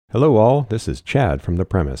Hello all, this is Chad from The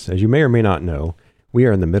Premise. As you may or may not know, we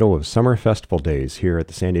are in the middle of summer festival days here at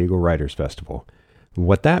the San Diego Writers Festival.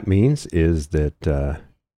 What that means is that,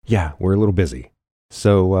 we're a little busy.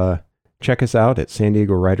 So check us out at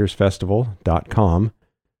sandiegowritersfestival.com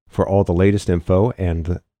for all the latest info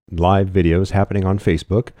and live videos happening on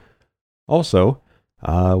Facebook. Also,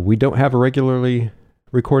 we don't have a regularly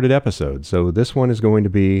recorded episode, so this one is going to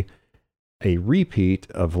be a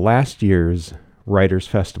repeat of last year's Writers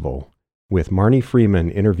Festival with Marni Freedman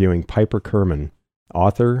interviewing Piper Kerman,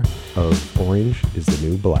 author of Orange is the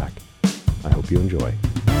New Black. I hope you enjoy.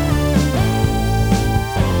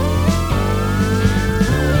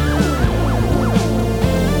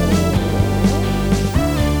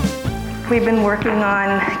 We've been working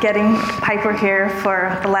on getting Piper here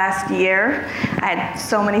for the last year. I had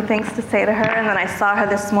so many things to say to her, and then I saw her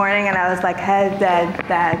this morning, and I was like, head,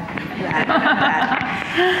 dad.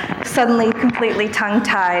 Suddenly completely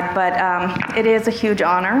tongue-tied, but it is a huge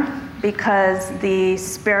honor because the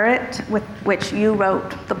spirit with which you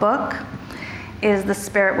wrote the book is the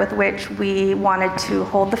spirit with which we wanted to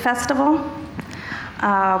hold the festival.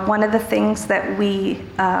 One of the things that we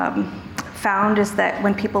found is that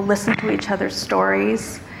when people listen to each other's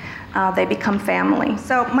stories, they become family.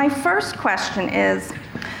 So my first question is,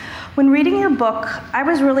 when reading your book, I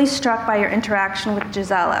was really struck by your interaction with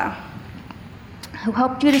Gisela, who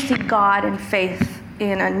helped you to see God and faith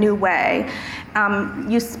in a new way.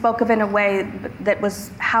 You spoke of it in a way that was,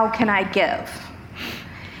 how can I give?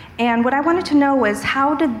 And what I wanted to know was,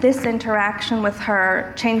 how did this interaction with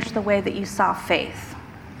her change the way that you saw faith?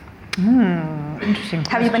 Interesting question.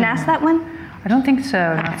 Have you been asked that one? I don't think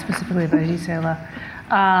so, not specifically by Gisela.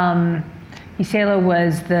 Gisela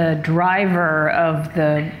was the driver of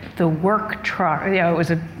the work truck. You know, it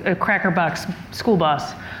was a Cracker Box school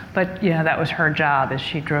bus, but that was her job, as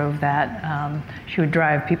she drove that. She would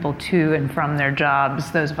drive people to and from their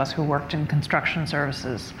jobs, those of us who worked in construction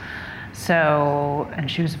services. So, and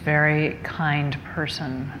she was a very kind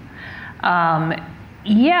person.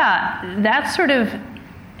 That's sort of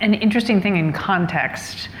an interesting thing in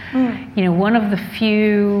context. One of the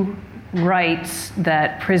few rights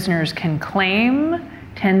that prisoners can claim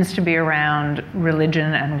tends to be around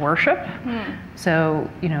religion and worship. So,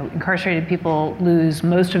 incarcerated people lose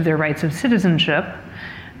most of their rights of citizenship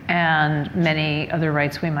and many other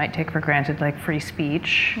rights we might take for granted, like free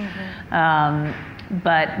speech.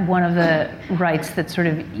 But one of the rights that's sort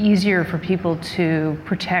of easier for people to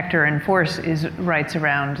protect or enforce is rights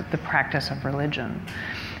around the practice of religion.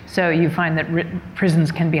 So you find that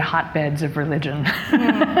prisons can be hotbeds of religion.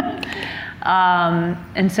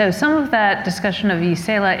 And so some of that discussion of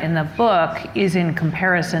Gisela in the book is in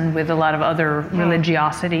comparison with a lot of other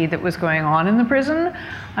religiosity that was going on in the prison.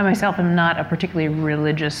 I myself am not a particularly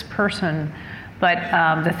religious person, but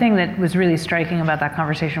the thing that was really striking about that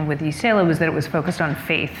conversation with Gisela was that it was focused on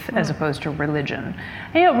faith as opposed to religion.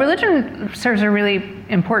 And, religion serves a really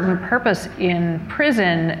important purpose in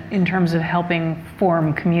prison in terms of helping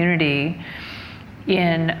form community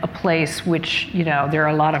in a place which, there are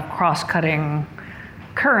a lot of cross-cutting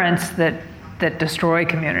currents that destroy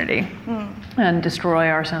community and destroy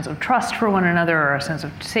our sense of trust for one another, or our sense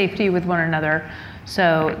of safety with one another.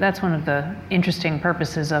 So that's one of the interesting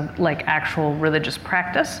purposes of actual religious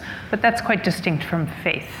practice, but that's quite distinct from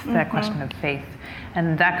faith, that question of faith.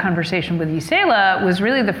 And that conversation with Gisela was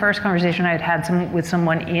really the first conversation I had with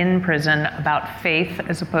someone in prison about faith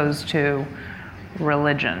as opposed to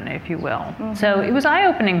religion, if you will. So it was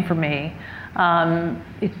eye-opening for me.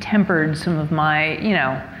 It tempered some of my,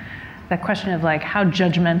 that question of how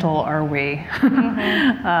judgmental are we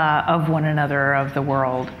of one another, of the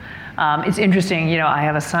world. It's interesting, I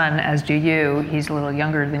have a son, as do you. He's a little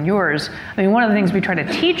younger than yours. I mean, one of the things we try to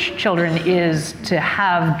teach children is to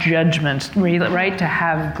have judgment, right? To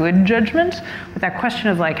have good judgment. But that question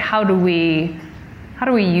of how do we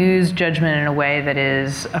use judgment in a way that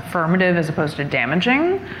is affirmative as opposed to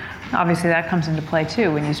damaging? Obviously, that comes into play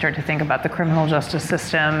too when you start to think about the criminal justice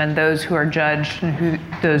system and those who are judged and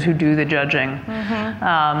those who do the judging.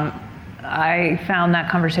 I found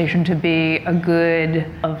that conversation to be a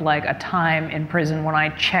time in prison when I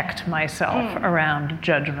checked myself around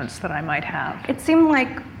judgments that I might have. It seemed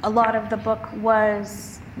like a lot of the book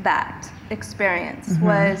was that experience,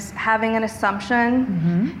 was having an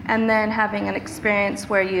assumption and then having an experience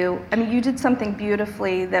where you did something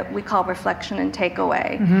beautifully that we call reflection and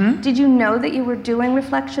takeaway. Did you know that you were doing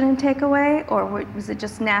reflection and takeaway, or was it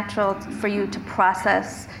just natural for you to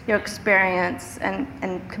process your experience and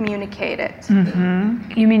communicate it?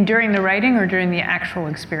 You mean during the writing or during the actual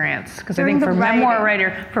experience? Because I think for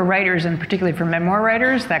writers, and particularly for memoir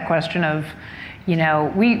writers, that question of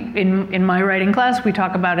we in my writing class we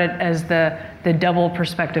talk about it as the double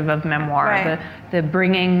perspective of memoir, Right. the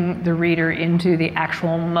bringing the reader into the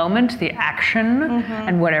actual moment, the action,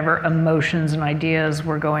 and whatever emotions and ideas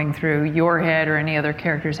were going through your head or any other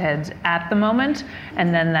character's heads at the moment,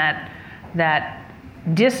 and then that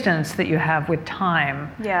distance that you have with time.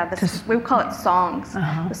 Yeah, we call it songs.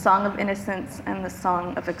 The song of innocence and the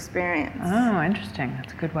song of experience. Oh, interesting.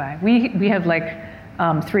 That's a good way. We have like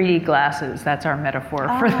 3D glasses. That's our metaphor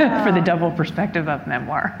for the double perspective of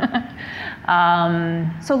memoir.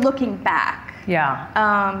 So looking back,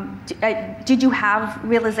 did you have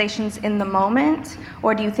realizations in the moment,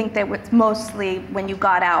 or do you think that was mostly when you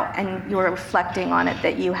got out and you were reflecting on it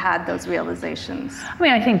that you had those realizations? I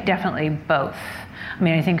mean, I think definitely both. I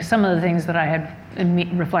mean, I think some of the things that I had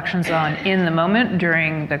reflections on in the moment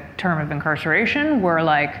during the term of incarceration were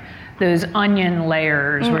like those onion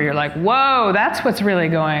layers where you're like, whoa, that's what's really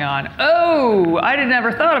going on. Oh, I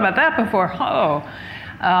never thought about that before. Oh,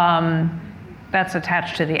 that's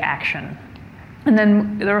attached to the action. And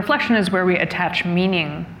then the reflection is where we attach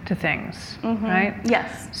meaning to things, right?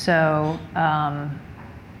 Yes. So,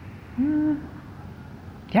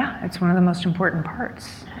 yeah, it's one of the most important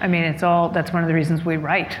parts. I mean, that's one of the reasons we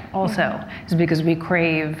write also, is because we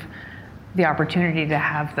crave the opportunity to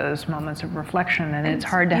have those moments of reflection, and it's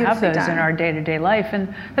hard to have those in our day-to-day life.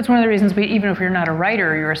 And that's one of the reasons even if you're not a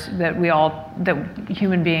writer, that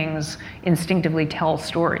human beings instinctively tell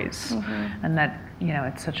stories, and that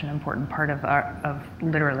it's such an important part of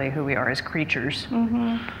literally who we are as creatures.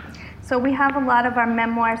 So we have a lot of our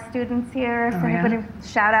memoir students here. If anybody,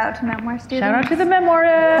 shout out to memoir students. Shout out to the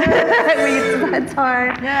memoirists. That's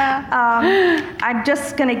hard. Yeah. I'm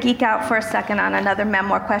just going to geek out for a second on another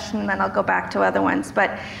memoir question, and then I'll go back to other ones.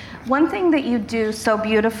 But one thing that you do so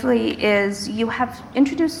beautifully is you have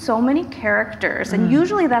introduced so many characters, and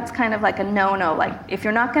usually that's kind of like a no-no. Like if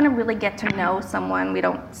you're not going to really get to know someone, we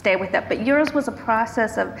don't stay with that. But yours was a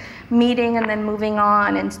process of meeting and then moving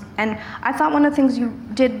on. And I thought one of the things you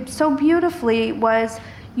did so beautifully was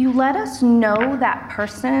you let us know that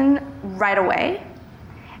person right away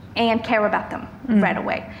and care about them right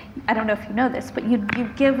away. I don't know if you know this, but you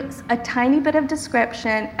give a tiny bit of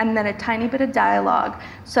description and then a tiny bit of dialogue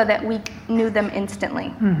so that we knew them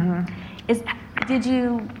instantly. Did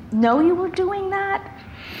you know you were doing that?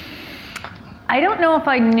 I don't know if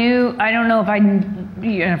I knew. I don't know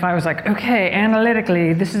if I was like, okay,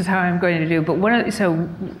 analytically, this is how I'm going to do. But so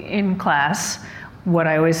in class, what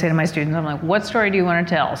I always say to my students, I'm like, what story do you want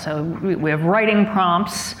to tell? So we have writing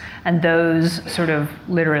prompts, and those sort of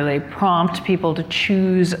literally prompt people to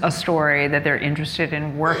choose a story that they're interested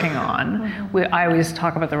in working on. I always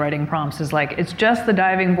talk about the writing prompts as like, it's just the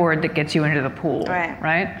diving board that gets you into the pool,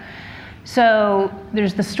 right? So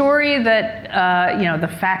there's the story that, the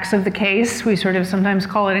facts of the case, we sort of sometimes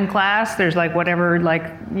call it in class. There's like whatever,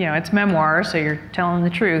 it's memoir, so you're telling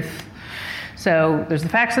the truth. So there's the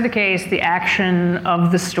facts of the case, the action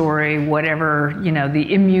of the story, whatever,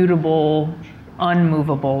 the immutable,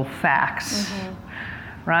 unmovable facts,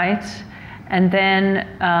 right? And then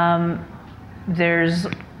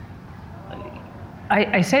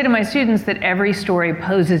I say to my students that every story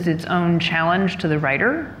poses its own challenge to the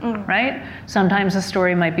writer, right? Sometimes a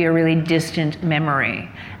story might be a really distant memory,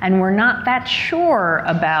 and we're not that sure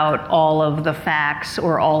about all of the facts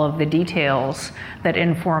or all of the details that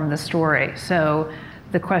inform the story. So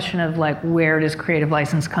the question of where does creative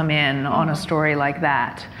license come in on a story like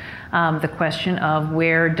that? The question of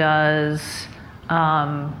where does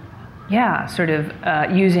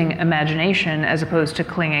using imagination as opposed to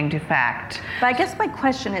clinging to fact. But I guess my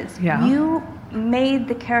question is, you made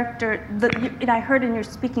the character, and I heard in your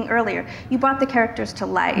speaking earlier, you brought the characters to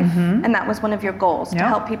life, and that was one of your goals, to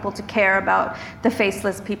help people to care about the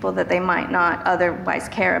faceless people that they might not otherwise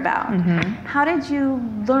care about. How did you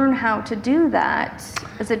learn how to do that?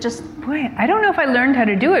 Is it just... Boy, I don't know if I learned how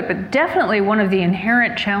to do it, but definitely one of the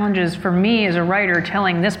inherent challenges for me as a writer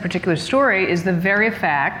telling this particular story is the very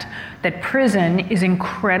fact that prison is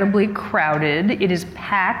incredibly crowded. It is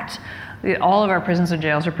packed. All of our prisons and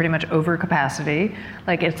jails are pretty much over capacity.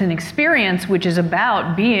 It's an experience which is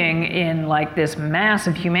about being in this mass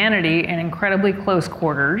of humanity in incredibly close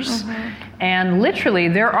quarters. And literally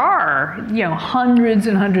there are, hundreds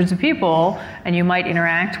and hundreds of people, and you might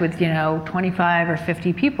interact with, 25 or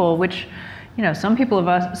 50 people, which, some of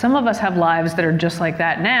us have lives that are just like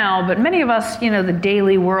that now, but many of us, the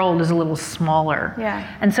daily world is a little smaller.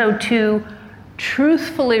 And so to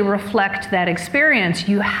truthfully reflect that experience,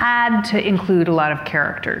 you had to include a lot of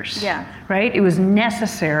characters, right? It was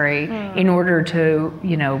necessary in order to,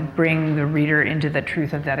 bring the reader into the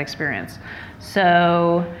truth of that experience.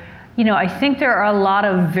 So I think there are a lot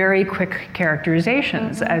of very quick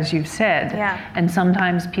characterizations, as you've said. Yeah. And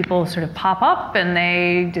sometimes people sort of pop up and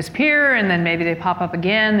they disappear, and then maybe they pop up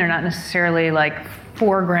again. They're not necessarily like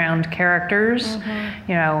foreground characters.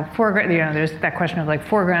 There's that question of like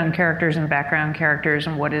foreground characters and background characters,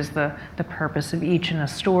 and what is the purpose of each in a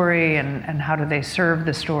story, and how do they serve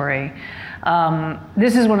the story.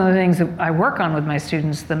 This is one of the things that I work on with my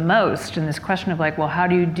students the most, and this question of like, well, how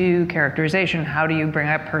do you do characterization? How do you bring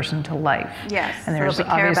a person to life? Yes. And there's so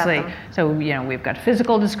obviously, we've got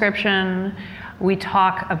physical description. We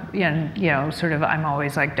talk, sort of, I'm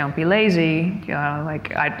always like, don't be lazy.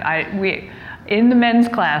 In the men's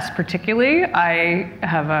class particularly, I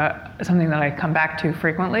have something that I come back to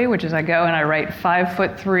frequently, which is I go and I write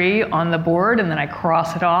 5'3" on the board, and then I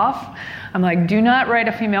cross it off. I'm like, do not write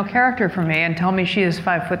a female character for me and tell me she is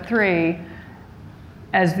 5'3"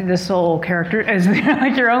 as the sole character, as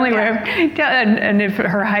like your only way of and if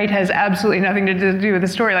her height has absolutely nothing to do with the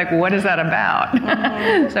story, like what is that about?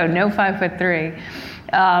 Mm-hmm. So no 5'3".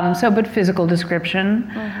 But physical description.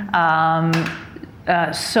 Mm-hmm.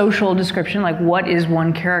 Social description, like what is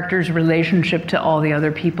one character's relationship to all the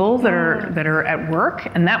other people that are at work,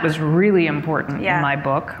 and that was really important in my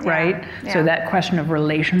book, right? Yeah. So that question of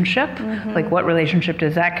relationship, like what relationship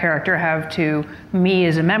does that character have to me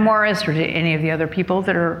as a memoirist, or to any of the other people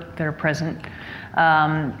that are present?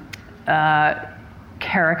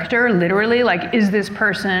 Character, literally, like is this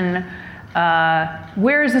person?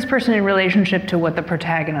 Where is this person in relationship to what the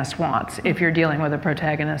protagonist wants? If you're dealing with a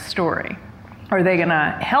protagonist story. Are they going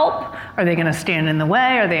to help? Are they going to stand in the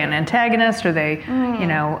way? Are they an antagonist? Are they,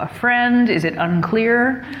 a friend? Is it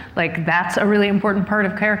unclear? Like that's a really important part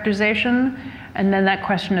of characterization. And then that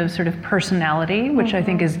question of sort of personality, which I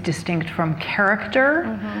think is distinct from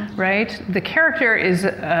character, right? The character is,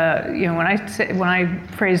 when I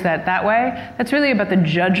phrase that way, that's really about the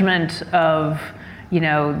judgment of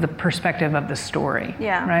the perspective of the story,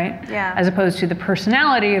 right? Yeah. As opposed to the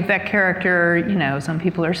personality of that character, some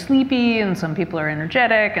people are sleepy and some people are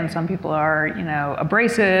energetic and some people are,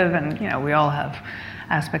 abrasive, and, we all have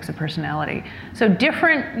aspects of personality. So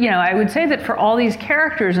different, I would say that for all these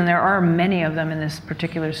characters, and there are many of them in this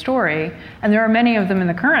particular story, and there are many of them in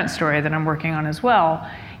the current story that I'm working on as well,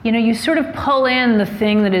 you sort of pull in the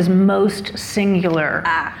thing that is most singular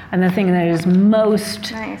and the thing that is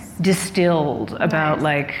most distilled about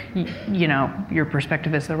like, your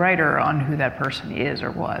perspective as the writer on who that person is or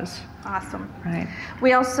was. Awesome. Right.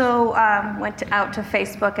 We also went out to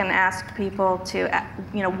Facebook and asked people to,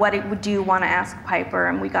 what do you want to ask Piper?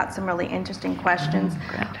 And we got some really interesting questions.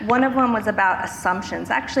 One of them was about assumptions.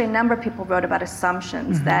 Actually, a number of people wrote about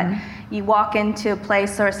assumptions, that you walk into a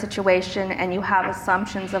place or a situation and you have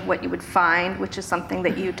assumptions of what you would find, which is something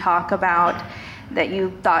that you talk about, that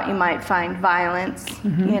you thought you might find violence,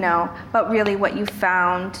 but really what you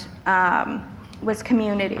found was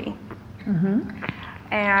community.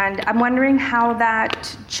 And I'm wondering how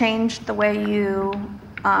that changed the way you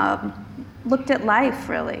looked at life,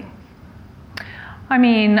 really. I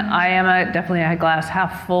mean, I am definitely a glass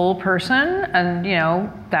half full person, and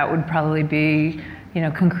that would probably be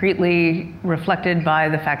concretely reflected by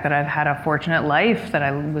the fact that I've had a fortunate life, that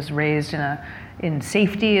I was raised in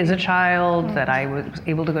safety as a child, that I was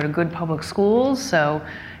able to go to good public schools. So,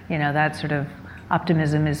 that sort of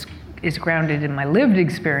optimism is grounded in my lived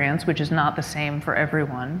experience, which is not the same for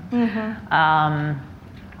everyone.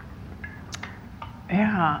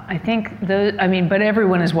 I think but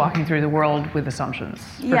everyone is walking through the world with assumptions,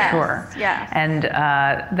 for sure. Yes. And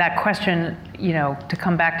that question, to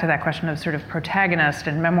come back to that question of sort of protagonist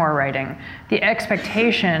and memoir writing, the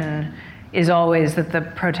expectation is always that the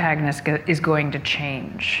protagonist is going to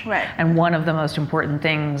change. Right. And one of the most important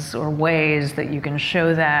things or ways that you can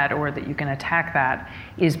show that, or that you can attack that,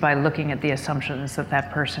 is by looking at the assumptions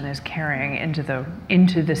that person is carrying into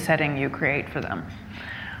the setting you create for them.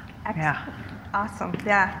 Excellent. Yeah. Awesome.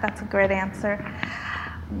 Yeah, that's a great answer.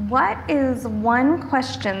 What is one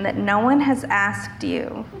question that no one has asked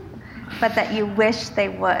you, but that you wish they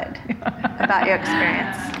would, about your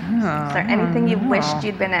experience? Is there anything you wished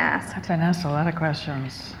you'd been asked? I've been asked a lot of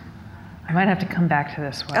questions. I might have to come back to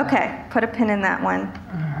this one. Okay, put a pin in that one.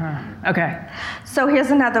 Okay. So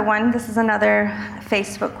here's another one. This is another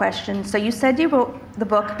Facebook question. So you said you wrote the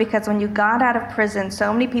book because when you got out of prison,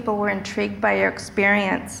 so many people were intrigued by your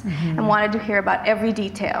experience and wanted to hear about every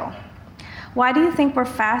detail. Why do you think we're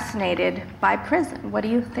fascinated by prison? What do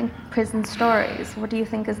you think prison stories? What do you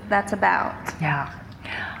think that's about? Yeah.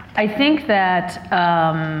 I think that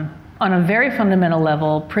on a very fundamental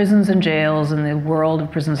level, prisons and jails and the world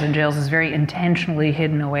of prisons and jails is very intentionally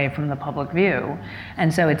hidden away from the public view.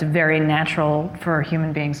 And so it's very natural for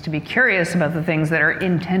human beings to be curious about the things that are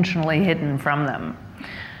intentionally hidden from them.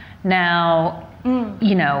 Now,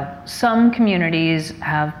 you know, some communities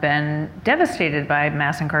have been devastated by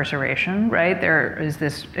mass incarceration, right? There is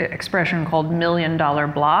this expression called $1 million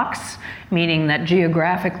blocks, meaning that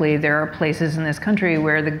geographically there are places in this country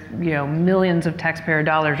where the, you know, millions of taxpayer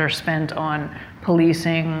dollars are spent on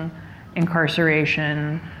policing,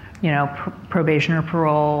 incarceration, you know, probation or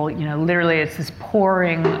parole. You know, literally it's this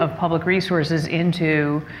pouring of public resources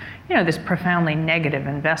into, you know, this profoundly negative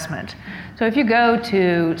investment. So if you go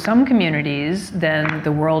to some communities, then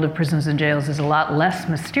the world of prisons and jails is a lot less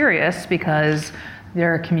mysterious because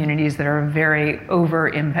there are communities that are very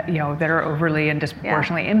that are overly and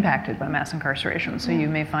disproportionately impacted by mass incarceration. So you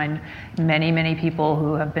may find many, many people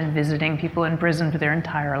who have been visiting people in prison for their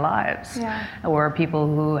entire lives, or people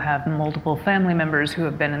who have multiple family members who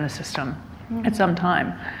have been in the system at some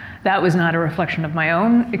time. That was not a reflection of my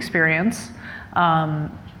own experience.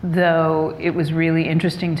 Though it was really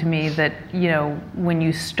interesting to me that, you know, when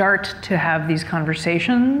you start to have these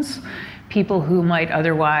conversations, people who might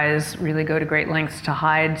otherwise really go to great lengths to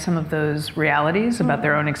hide some of those realities about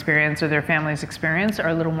their own experience or their family's experience are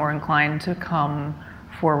a little more inclined to come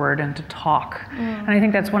forward and to talk. And I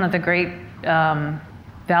think that's one of the great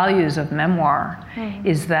values of memoir,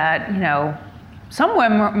 is that, you know, some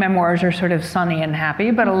memoirs are sort of sunny and happy,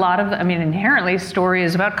 but a lot of, inherently story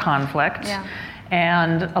is about conflict.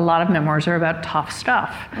 And a lot of memoirs are about tough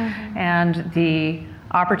stuff. And the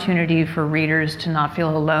opportunity for readers to not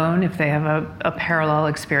feel alone if they have a parallel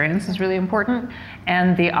experience is really important.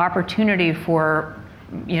 And the opportunity for,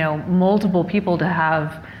 you know, multiple people to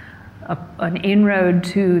have an inroad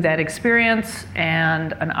to that experience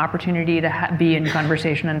and an opportunity to be in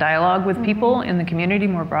conversation and dialogue with people in the community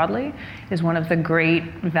more broadly is one of the great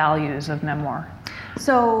values of memoir.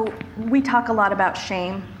 So we talk a lot about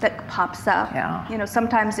shame that pops up. You know,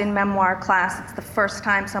 sometimes in memoir class, it's the first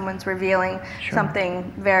time someone's revealing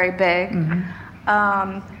something very big.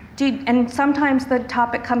 And sometimes the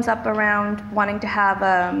topic comes up around wanting to have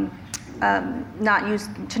not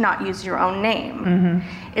use your own name.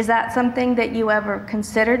 Is that something that you ever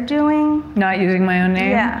considered doing? Not using my own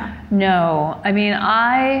name? No. I mean,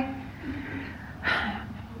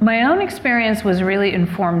 my own experience was really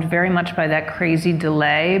informed very much by that crazy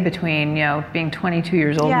delay between, you know, being 22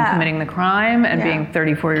 years old and committing the crime and being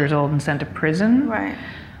 34 years old and sent to prison.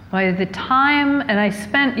 By the time, and I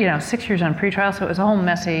spent, you know, 6 years on pretrial, so it was a whole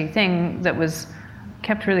messy thing that was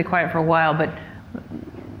kept really quiet for a while, but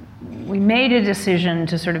we made a decision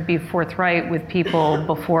to sort of be forthright with people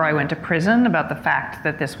before I went to prison about the fact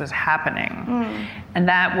that this was happening. And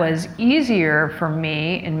that was easier for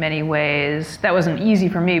me in many ways. That wasn't easy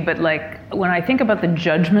for me, but like when I think about the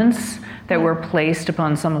judgments that were placed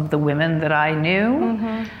upon some of the women that I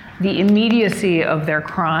knew, the immediacy of their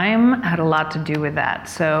crime had a lot to do with that.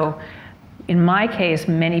 So in my case,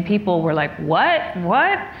 many people were like, what?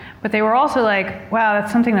 But they were also like, wow,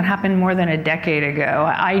 that's something that happened more than a decade ago.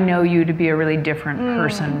 I know you to be a really different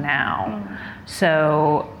person now.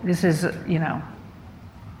 So this is, you know,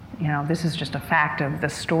 this is just a fact of the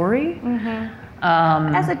story.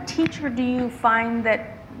 As a teacher, do you find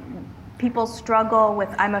that people struggle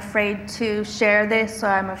with, I'm afraid to share this, or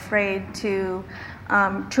I'm afraid to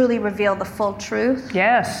truly reveal the full truth?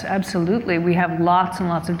 Yes, absolutely. We have lots and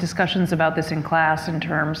lots of discussions about this in class in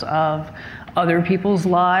terms of other people's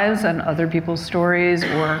lives and other people's stories,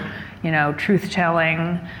 or, you know,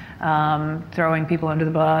 truth-telling, throwing people under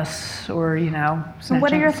the bus, or, you know,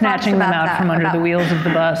 snatching them out from under the wheels of the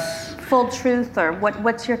bus. Full truth, or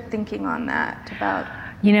what's your thinking on that about?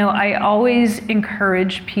 You know, I always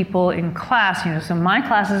encourage people in class, you know, so my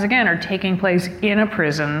classes, again, are taking place in a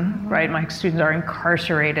prison, right? My students are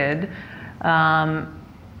incarcerated.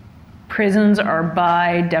 Prisons are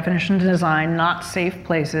by definition design not safe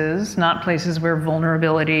places, not places where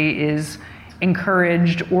vulnerability is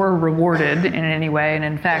encouraged or rewarded in any way. And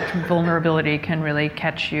in fact, vulnerability can really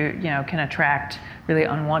catch you, you know, can attract really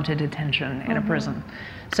unwanted attention in a prison.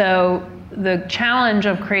 So the challenge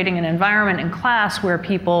of creating an environment in class where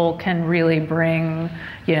people can really bring,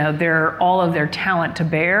 you know, all of their talent to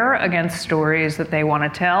bear against stories that they want to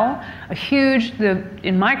tell.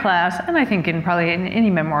 In my class, and I think probably in any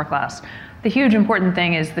memoir class, the huge important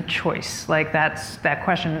thing is the choice. Like that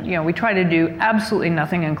question, you know, we try to do absolutely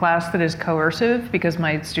nothing in class that is coercive because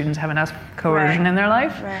my students have enough coercion in their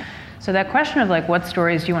life. So that question of like, what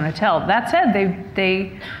stories do you want to tell? That said,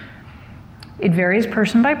 it varies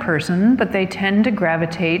person by person, but they tend to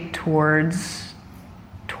gravitate towards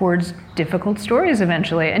towards difficult stories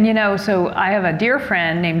eventually. And so I have a dear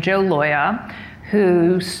friend named Joe Loya,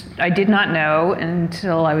 who I did not know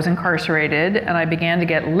until I was incarcerated, and I began to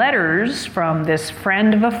get letters from this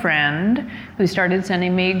friend of a friend who started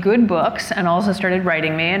sending me good books and also started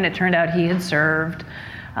writing me, and it turned out he had served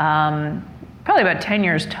probably about 10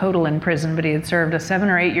 years total in prison, but he had served a 7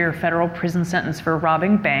 or 8 year federal prison sentence for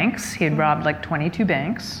robbing banks. He had robbed like 22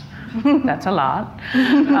 banks. That's a lot.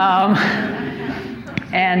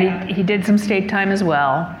 And he did some state time as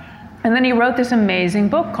well. And then he wrote this amazing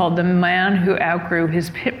book called The Man Who Outgrew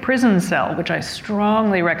His Prison Cell, which I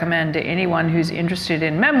strongly recommend to anyone who's interested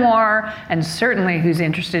in memoir, and certainly who's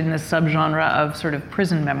interested in the subgenre of sort of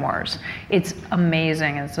prison memoirs. It's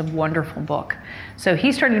amazing, and it's a wonderful book. So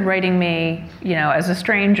he started writing me, as a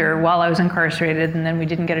stranger while I was incarcerated, and then we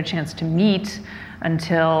didn't get a chance to meet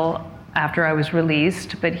until after I was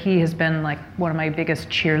released, but he has been like one of my biggest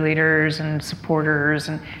cheerleaders and supporters,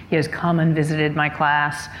 and he has come and visited my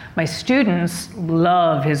class. My students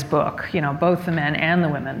love his book, both the men and the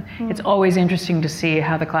women. It's always interesting to see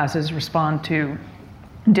how the classes respond to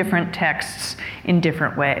different texts in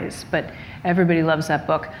different ways, but everybody loves that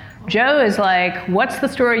book. Joe is like, what's the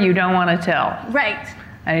story you don't want to tell? Right.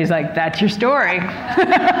 And he's like, that's your story.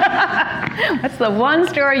 That's the one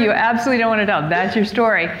story you absolutely don't want to tell. That's your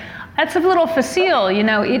story. That's a little facile,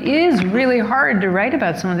 it is really hard to write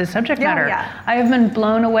about some of this subject matter. Yeah. I have been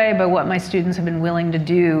blown away by what my students have been willing to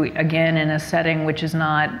do, again, in a setting which is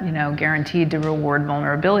not, guaranteed to reward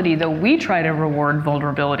vulnerability, though we try to reward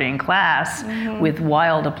vulnerability in class with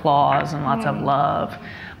wild applause and lots of love.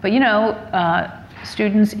 But,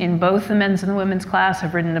 students in both the men's and the women's class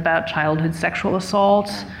have written about childhood sexual assault.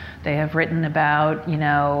 They have written about,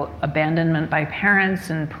 abandonment by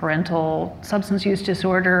parents and parental substance use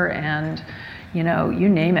disorder and, you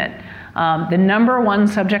name it. The number one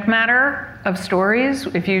subject matter of stories,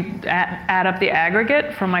 if you add up the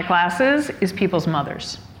aggregate from my classes, is people's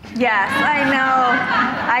mothers. Yes,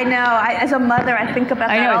 I know. As a mother, I think about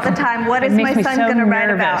that all the time. What is my son going to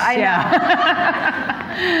write about?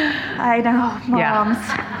 I know, moms.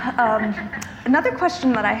 Yeah. Another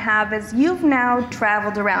question that I have is, you've now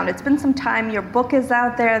traveled around. It's been some time. Your book is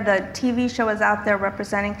out there. The TV show is out there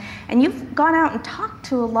representing. And you've gone out and talked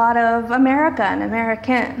to a lot of America and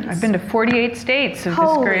Americans. I've been to 48 states of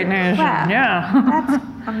Holy this great nation. Crap. Yeah. That's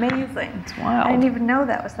amazing. It's wild. I didn't even know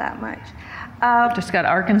that was that much. Just got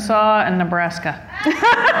Arkansas and Nebraska.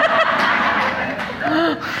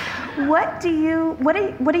 What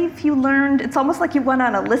have you learned? It's almost like you went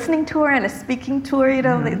on a listening tour and a speaking tour,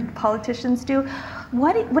 the politicians do.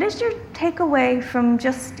 What is your takeaway from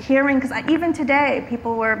just hearing, because even today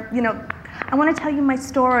people were, I want to tell you my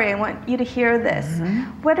story, I want you to hear this.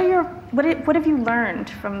 What have you learned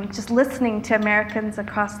from just listening to Americans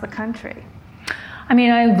across the country?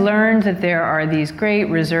 I've learned that there are these great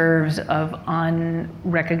reserves of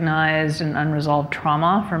unrecognized and unresolved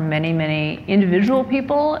trauma for many, many individual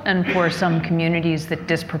people, and for some communities that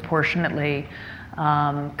disproportionately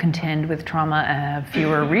contend with trauma and have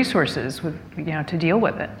fewer resources to deal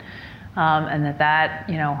with it. And that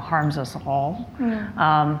harms us all.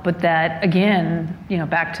 But that, again,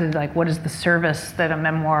 back to like, what is the service that a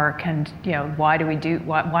memoir can, why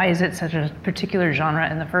is it such a particular genre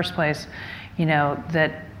in the first place?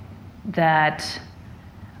 That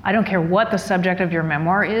I don't care what the subject of your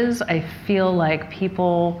memoir is, I feel like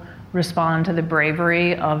people respond to the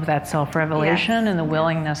bravery of that self-revelation and the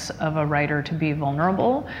willingness of a writer to be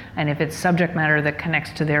vulnerable. And if it's subject matter that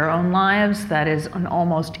connects to their own lives, that is an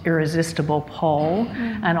almost irresistible pull,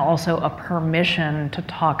 and also a permission to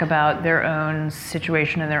talk about their own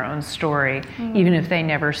situation and their own story, even if they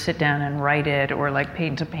never sit down and write it or like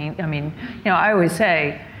paint. I always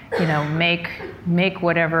say, make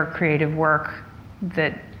whatever creative work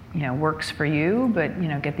that works for you, but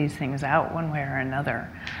get these things out one way or another.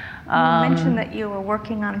 You mentioned that you were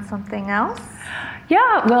working on something else.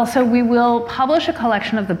 Yeah, well, so we will publish a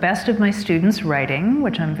collection of the best of my students' writing,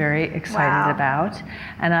 which I'm very excited about.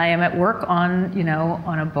 And I am at work on,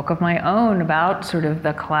 on a book of my own about sort of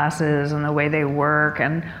the classes and the way they work,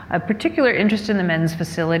 and a particular interest in the men's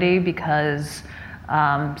facility because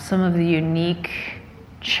some of the unique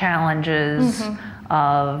challenges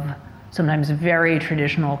of sometimes very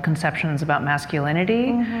traditional conceptions about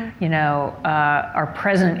masculinity, are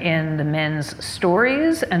present in the men's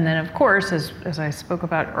stories. And then, of course, as I spoke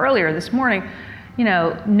about earlier this morning,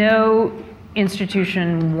 no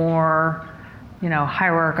institution more,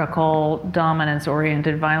 hierarchical,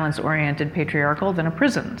 dominance-oriented, violence-oriented, patriarchal than a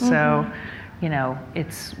prison. So,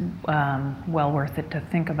 it's well worth it to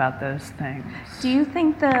think about those things. Do you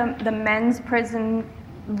think the men's prison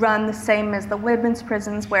run the same as the women's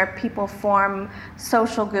prisons, where people form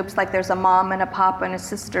social groups, like there's a mom and a papa and a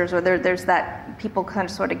sisters, or there's that people kind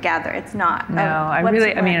of sort of gather. It's not. No, I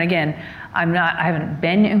mean, again, I haven't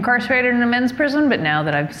been incarcerated in a men's prison, but now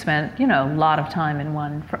that I've spent, a lot of time in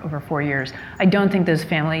one for over 4 years, I don't think those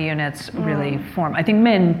family units really form. I think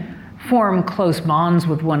men form close bonds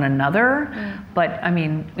with one another, but I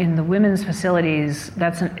mean, in the women's facilities,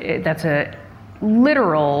 that's a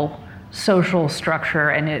literal social structure,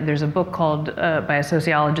 and there's a book called by a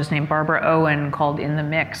sociologist named Barbara Owen called "In the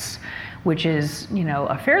Mix," which is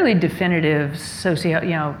a fairly definitive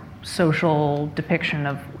social depiction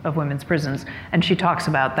of women's prisons, and she talks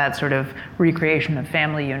about that sort of recreation of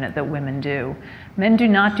family unit that women do. Men do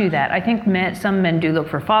not do that. I think some men do look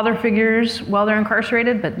for father figures while they're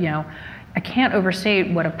incarcerated, but I can't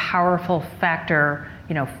overstate what a powerful factor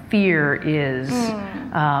fear is,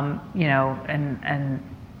 and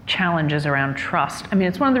challenges around trust. I mean,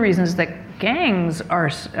 it's one of the reasons that gangs are,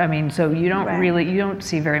 so you don't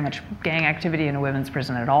see very much gang activity in a women's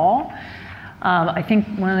prison at all. I think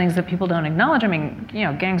one of the things that people don't acknowledge,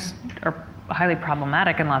 gangs are highly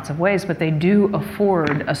problematic in lots of ways, but they do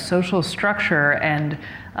afford a social structure and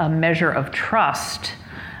a measure of trust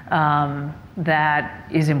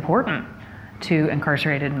that is important to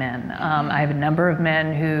incarcerated men. I have a number of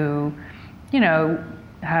men who,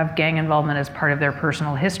 have gang involvement as part of their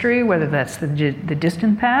personal history, whether that's the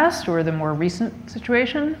distant past or the more recent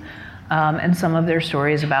situation. And some of their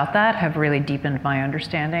stories about that have really deepened my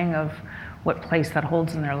understanding of what place that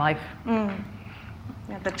holds in their life.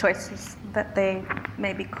 Yeah, the choices that they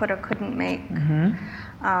maybe could or couldn't make.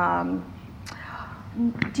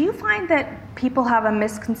 Do you find that people have a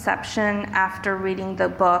misconception after reading the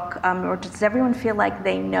book, or does everyone feel like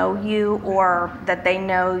they know you, or that they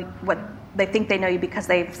know what they think they know you because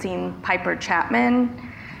they've seen Piper Chapman?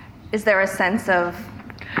 Is there a sense of,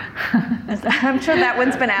 I'm sure that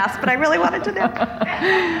one's been asked, but I really wanted to know.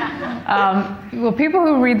 Well, people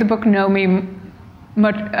who read the book know me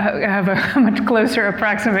have a much closer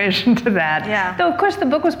approximation to that. Yeah. Though, of course, the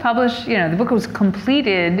book was published, the book was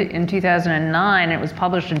completed in 2009, it was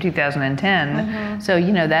published in 2010. So,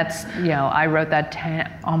 that's, I wrote that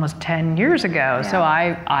almost 10 years ago. Yeah. So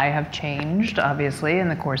I have changed, obviously, in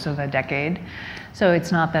the course of a decade. So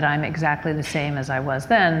it's not that I'm exactly the same as I was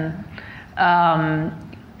then.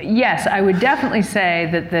 Yes, I would definitely say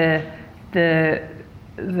that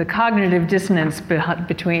the cognitive dissonance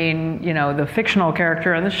between the fictional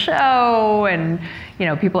character on the show and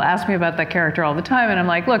people ask me about that character all the time, and I'm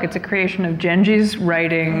like, look, it's a creation of Genji's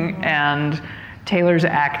writing and Taylor's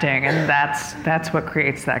acting, and that's what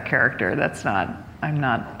creates that character.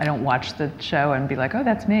 I don't watch the show and be like, oh,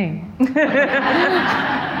 that's me.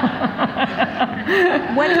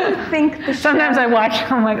 What do you think the show... Sometimes I watch,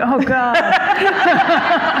 I'm like, oh God.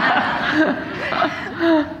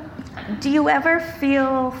 Do you ever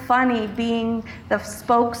feel funny being the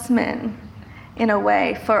spokesman, in a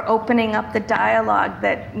way, for opening up the dialogue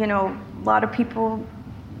that, a lot of people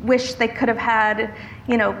wish they could have had,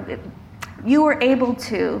 you were able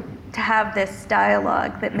to have this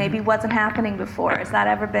dialogue that maybe wasn't happening before? Has that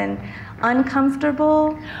ever been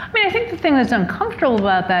uncomfortable? I think the thing that's uncomfortable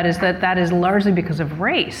about that is largely because of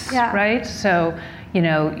race, right? So,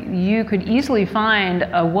 you could easily find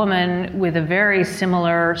a woman with a very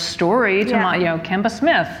similar story to Kemba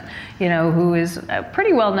Smith, who is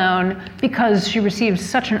pretty well known because she received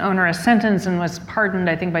such an onerous sentence and was pardoned,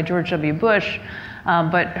 I think, by George W. Bush.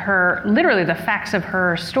 But literally the facts of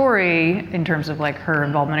her story in terms of her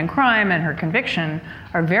involvement in crime and her conviction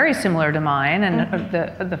are very similar to mine, and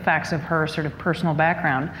the facts of her sort of personal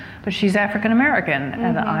background. But she's African American,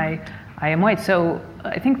 and I am white. So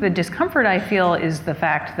I think the discomfort I feel is the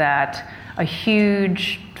fact that a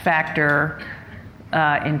huge factor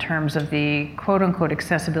in terms of the quote-unquote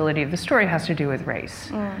accessibility of the story has to do with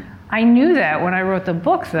race. I knew that when I wrote the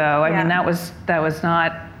book, though. I mean, that was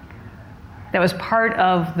part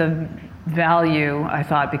of the value, I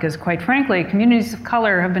thought, because quite frankly, communities of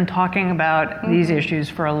color have been talking about these issues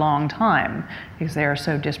for a long time because they are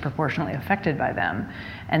so disproportionately affected by them.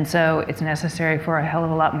 And so it's necessary for a hell of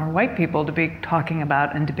a lot more white people to be talking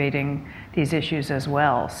about and debating these issues as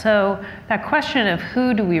well. So that question of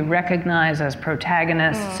who do we recognize as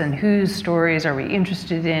protagonists and whose stories are we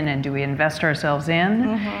interested in and do we invest ourselves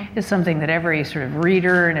in is something that every sort of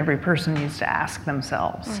reader and every person needs to ask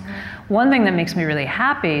themselves. One thing that makes me really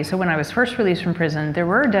happy, so when I was first released from prison, there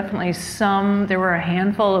were a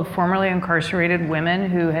handful of formerly incarcerated women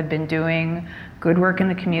who had been doing good work in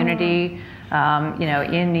the community.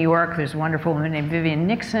 In New York, there's a wonderful woman named Vivian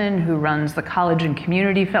Nixon who runs the College and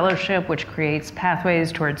Community Fellowship, which creates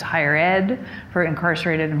pathways towards higher ed for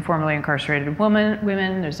incarcerated and formerly incarcerated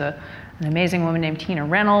women. There's an amazing woman named Tina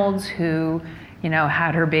Reynolds who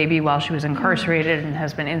had her baby while she was incarcerated and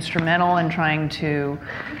has been instrumental in trying to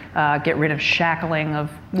get rid of shackling of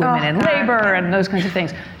women in labor and those kinds of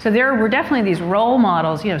things. So there were definitely these role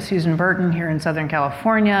models, Susan Burton here in Southern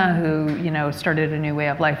California, who, started a new way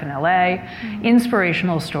of life in LA,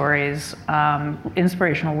 inspirational stories,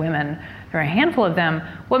 inspirational women. There are a handful of them.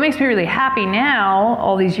 What makes me really happy now,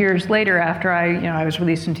 all these years later after I was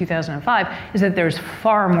released in 2005, is that there's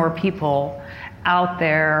far more people out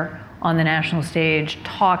there on the national stage,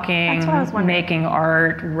 talking, making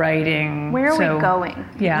art, writing. Where are we going?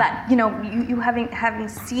 Yeah. You having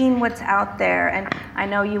seen what's out there, and I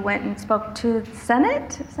know you went and spoke to the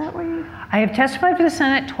Senate. Is that where you? I have testified for the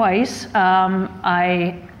Senate twice.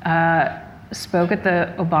 I spoke at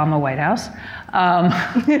the Obama White House, and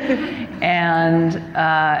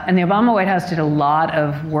the Obama White House did a lot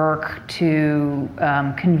of work to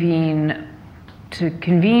convene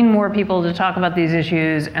more people to talk about these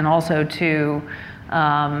issues, and also to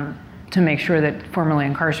make sure that formerly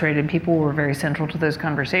incarcerated people were very central to those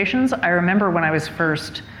conversations. I remember when I was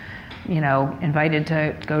first, invited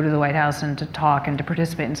to go to the White House and to talk and to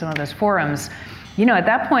participate in some of those forums. At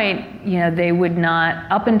that point, they would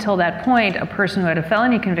not, up until that point, a person who had a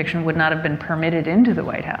felony conviction would not have been permitted into the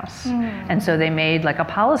White House. And so they made like a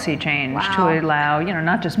policy change to allow,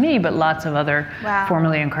 not just me, but lots of other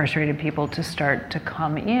formerly incarcerated people to start to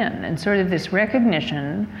come in. And sort of this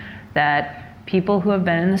recognition that people who have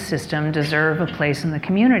been in the system deserve a place in the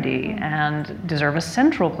community and deserve a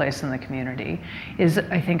central place in the community is,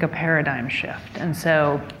 I think, a paradigm shift. And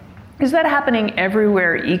so, is that happening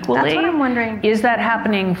everywhere equally? That's what I'm wondering. Is that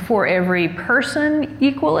happening for every person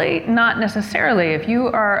equally? Not necessarily. If you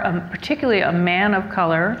are particularly a man of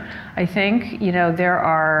color, I think, there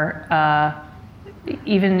are,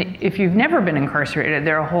 even if you've never been incarcerated,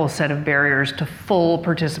 there are a whole set of barriers to full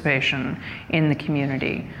participation in the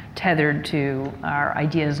community, tethered to our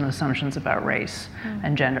ideas and assumptions about race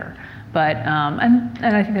and gender. But, and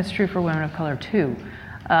I think that's true for women of color too.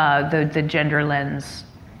 The gender lens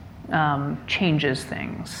changes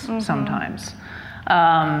things sometimes.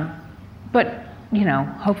 But,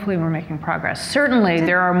 hopefully we're making progress. Certainly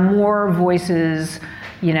there are more voices,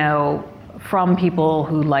 from people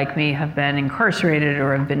who, like me, have been incarcerated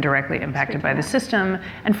or have been directly impacted by the system.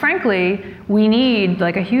 And frankly, we need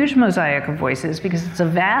like a huge mosaic of voices because it's a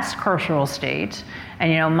vast carceral state.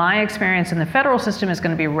 And my experience in the federal system is going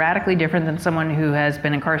to be radically different than someone who has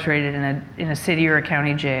been incarcerated in a city or a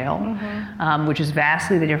county jail, which is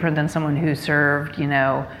vastly different than someone who served,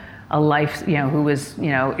 a life, who was,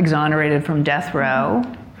 exonerated from death row,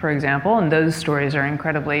 for example, and those stories are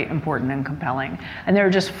incredibly important and compelling. And there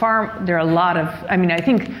are a lot of, I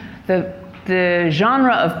think the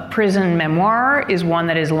genre of prison memoir is one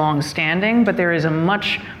that is long-standing, but there is a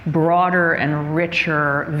much broader and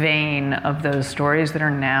richer vein of those stories that are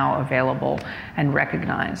now available and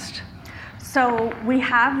recognized. So we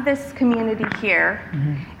have this community here,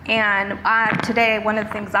 and today one of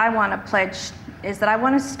the things I want to pledge is that I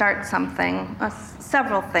want to start something,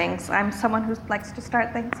 several things. I'm someone who likes to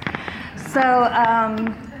start things. So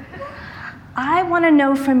I want to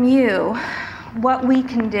know from you what we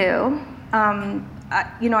can do.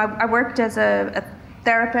 I worked as a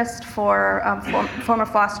therapist for former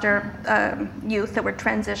foster youth that were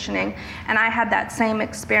transitioning, and I had that same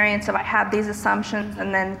experience of I had these assumptions,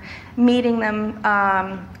 and then meeting them,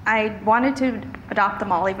 I wanted to adopt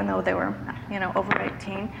them all, even though they were, over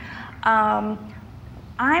 18.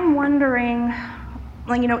 I'm wondering,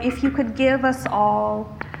 if you could give us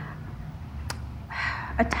all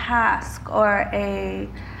a task or a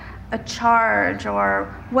charge,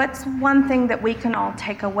 or what's one thing that we can all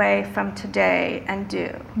take away from today and do?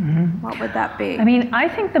 What would that be? I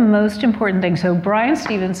think the most important thing, so Bryan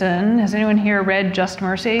Stevenson, has anyone here read Just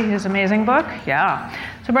Mercy, his amazing book? Yeah.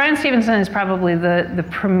 So Bryan Stevenson is probably the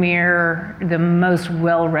premier, the most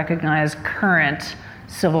well-recognized current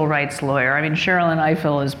civil rights lawyer. Sherrilyn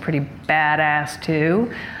Ifill is pretty badass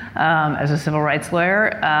too, as a civil rights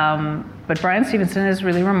lawyer. But Bryan Stevenson is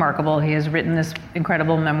really remarkable. He has written this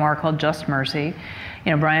incredible memoir called Just Mercy.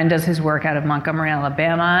 Bryan does his work out of Montgomery,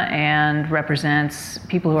 Alabama, and represents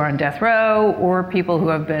people who are on death row or people who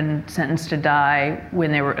have been sentenced to die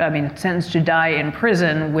sentenced to die in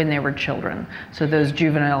prison when they were children. So those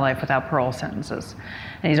juvenile life without parole sentences.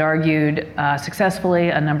 And he's argued successfully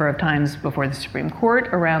a number of times before the Supreme Court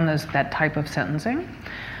around that type of sentencing.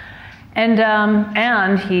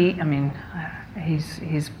 And he,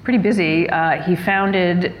 he's pretty busy. He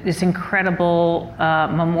founded this incredible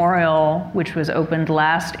memorial, which was opened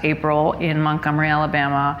last April in Montgomery,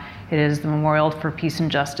 Alabama. It is the Memorial for Peace and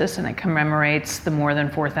Justice, and it commemorates the more than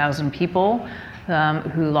 4,000 people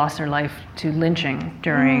who lost their life to lynching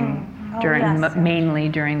mainly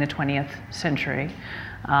during the 20th century,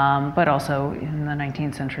 but also in the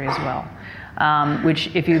 19th century as well.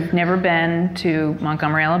 Which, if you've never been to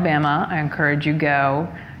Montgomery, Alabama, I encourage you go.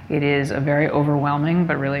 It is a very overwhelming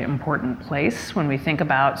but really important place when we think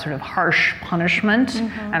about sort of harsh punishment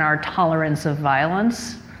and our tolerance of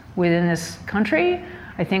violence within this country.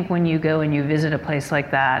 I think when you go and you visit a place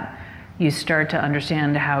like that, you start to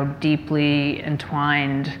understand how deeply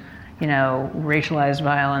entwined, racialized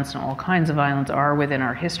violence and all kinds of violence are within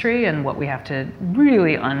our history, and what we have to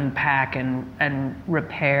really unpack and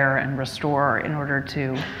repair and restore in order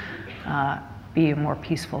to be a more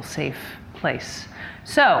peaceful, safe place.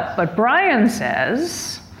 So, but Brian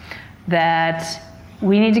says that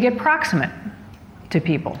we need to get proximate to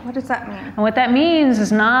people. What does that mean? And what that means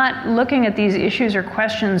is not looking at these issues or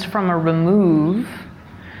questions from a remove,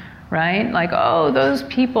 right? Like, oh, those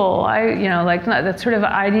people, like that sort of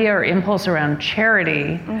idea or impulse around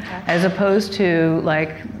charity, as opposed to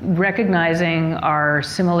like recognizing our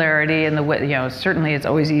similarity in the way, certainly it's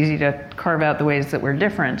always easy to carve out the ways that we're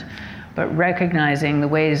different, but recognizing the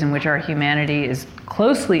ways in which our humanity is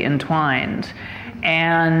closely entwined,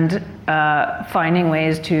 and finding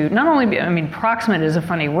ways to not only be, proximate is a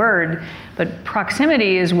funny word, but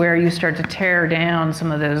proximity is where you start to tear down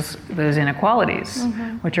some of those inequalities,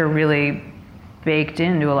 which are really baked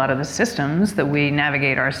into a lot of the systems that we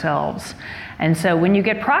navigate ourselves. And so when you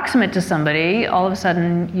get proximate to somebody, all of a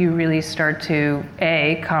sudden you really start to,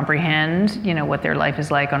 comprehend, what their life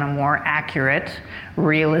is like on a more accurate,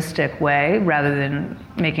 realistic way, rather than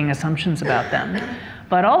making assumptions about them.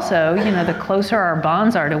 But also, the closer our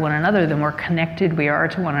bonds are to one another, the more connected we are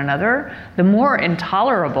to one another, the more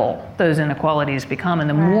intolerable those inequalities become, and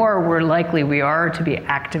the more we're likely we are to be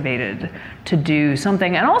activated to do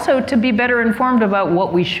something, and also to be better informed about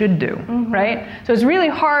what we should do, right? So it's really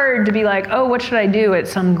hard to be like, oh, what should I do at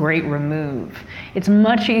some great remove? It's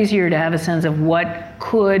much easier to have a sense of what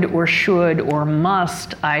could or should or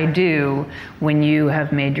must I do when you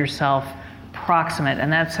have made yourself proximate,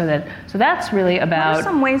 and that's really about what are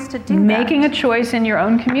some ways to do making a choice in your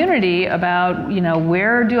own community about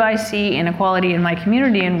where do I see inequality in my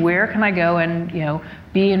community, and where can I go and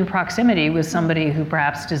be in proximity with somebody who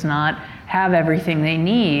perhaps does not have everything they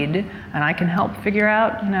need, and I can help figure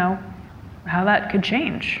out how that could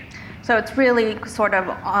change. So it's really sort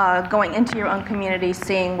of going into your own community,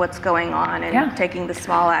 seeing what's going on, and taking the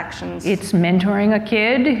small actions. It's mentoring a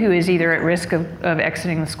kid who is either at risk of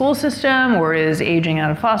exiting the school system or is aging out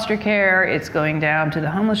of foster care. It's going down to the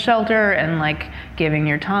homeless shelter and like giving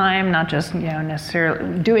your time, not just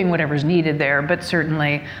necessarily doing whatever's needed there, but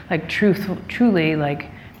certainly like truly like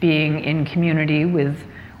being in community with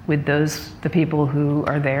the people who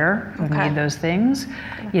are there, who need those things.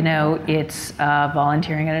 It's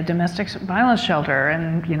volunteering at a domestic violence shelter,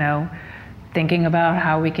 and thinking about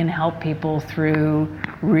how we can help people through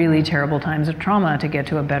really terrible times of trauma to get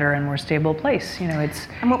to a better and more stable place. It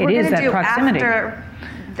is that proximity. After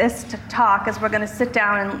this talk is we're going to sit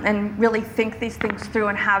down and really think these things through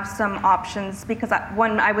and have some options, because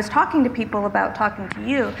when I was talking to people about talking to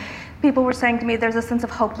you, people were saying to me there's a sense of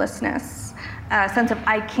hopelessness. A sense of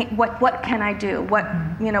I can't. What can I do? What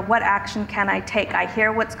action can I take? I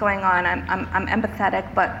hear what's going on. I'm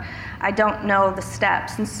empathetic, but I don't know the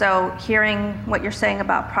steps. And so, hearing what you're saying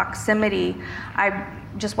about proximity, I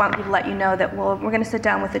just want to let you know that we're going to sit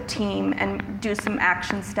down with a team and do some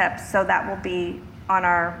action steps. So that will be on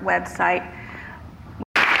our website.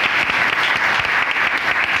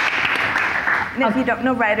 And if you don't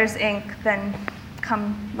know Writers Inc., then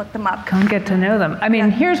come look them up. Come get to know them.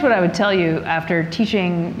 Here's what I would tell you after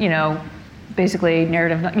teaching, basically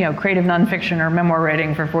narrative, creative nonfiction or memoir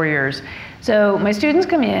writing for 4 years. So my students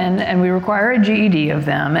come in and we require a GED of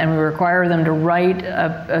them, and we require them to write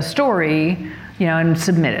a story, and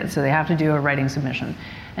submit it. So they have to do a writing submission.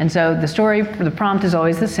 And so the prompt is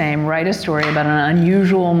always the same: write a story about an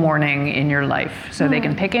unusual morning in your life. So they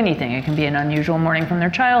can pick anything. It can be an unusual morning from their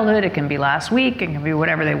childhood, it can be last week, it can be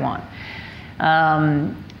whatever they want.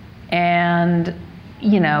 And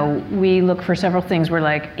we look for several things. We're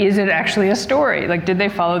like, is it actually a story? Like, did they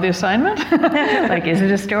follow the assignment? Like, is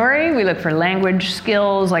it a story? We look for language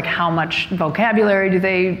skills, like how much vocabulary do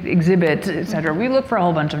they exhibit, et cetera. We look for a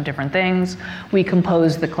whole bunch of different things. We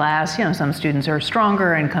compose the class. Some students are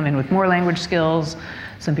stronger and come in with more language skills.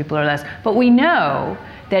 some people are less. But we know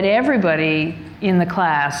that everybody in the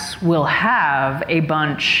class will have a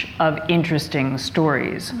bunch of interesting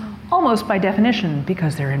stories, almost by definition,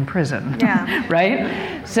 because they're in prison,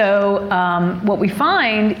 right? So what we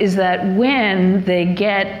find is that when they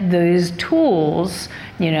get these tools,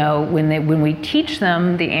 when we teach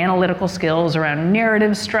them the analytical skills around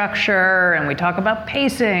narrative structure, and we talk about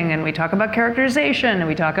pacing, and we talk about characterization, and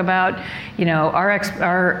we talk about,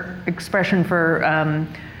 our expression for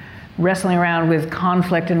wrestling around with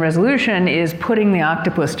conflict and resolution is putting the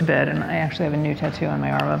octopus to bed. And I actually have a new tattoo on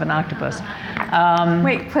my arm of an octopus.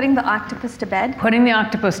 Wait, putting the octopus to bed? Putting the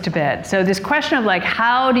octopus to bed. So this question of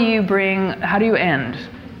how do you end,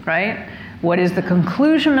 right? What is the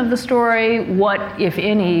conclusion of the story? What, if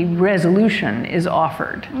any, resolution is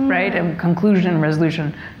offered, right? And conclusion and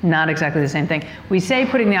resolution, not exactly the same thing. We say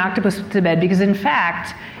putting the octopus to bed because, in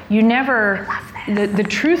fact, you never, the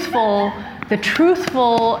truthful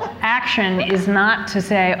action is not to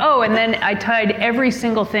say, oh, and then I tied every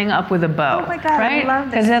single thing up with a bow. Oh my God, right? I love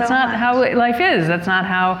this. Because that's so not much. how life is. That's not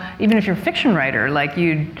how, even if you're a fiction writer,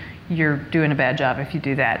 you're doing a bad job if you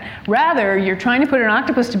do that. Rather, you're trying to put an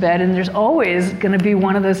octopus to bed, and there's always going to be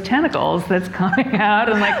one of those tentacles that's coming out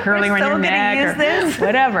and curling around your neck or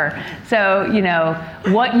whatever. So,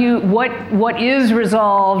 what is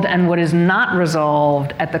resolved and what is not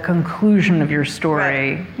resolved at the conclusion of your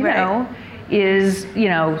story, is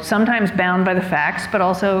sometimes bound by the facts, but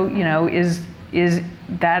also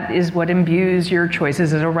that is what imbues your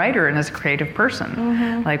choices as a writer and as a creative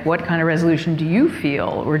person. Like, what kind of resolution do you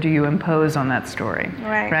feel or do you impose on that story?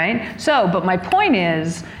 Right? So, but my point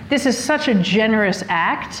is, this is such a generous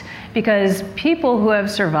act because people who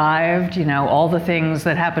have survived, all the things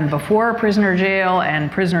that happened before prisoner jail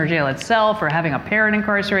and prisoner jail itself, or having a parent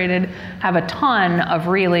incarcerated, have a ton of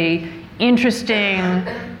really interesting,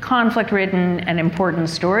 conflict-ridden, and important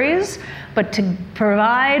stories. But to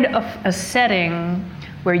provide a setting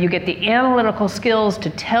where you get the analytical skills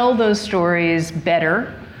to tell those stories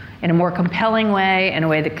better, in a more compelling way, in a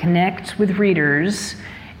way that connects with readers,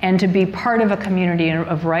 and to be part of a community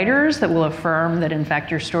of writers that will affirm that, in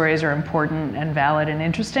fact, your stories are important and valid and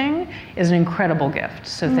interesting, is an incredible gift.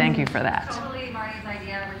 So thank you for that. Totally Marni's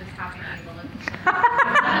idea. We're just happy to be able to.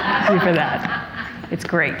 Thank you for that. It's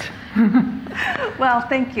great. Well,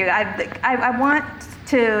 thank you. I want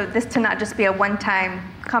this to not just be a one-time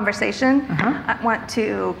conversation. I want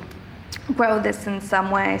to grow this in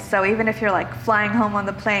some way. So even if you're flying home on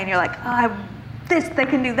the plane, you're like, they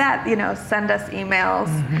can do that, send us emails.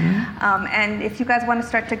 And if you guys want to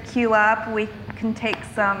start to queue up, we can take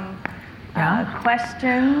some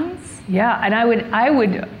questions. Yeah, and I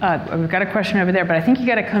would. We've got a question over there, but I think you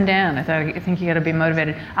got to come down. I think you got to be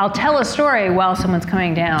motivated. I'll tell a story while someone's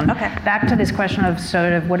coming down. Okay. Back to this question of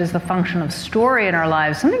sort of what is the function of story in our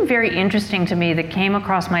lives. Something very interesting to me that came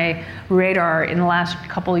across my radar in the last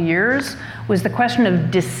couple of years was the question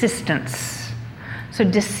of desistance. So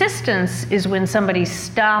desistance is when somebody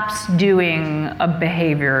stops doing a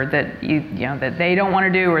behavior that that they don't want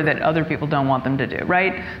to do or that other people don't want them to do,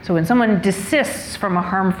 right? So when someone desists from a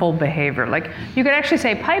harmful behavior, you could actually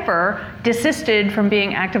say Piper desisted from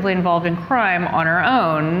being actively involved in crime on her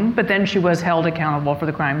own, but then she was held accountable for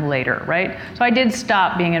the crime later, right? So I did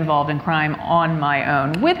stop being involved in crime on my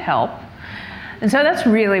own with help. And so that's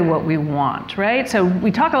really what we want, right? So we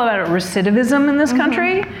talk a lot about recidivism in this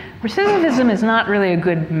country. Recidivism is not really a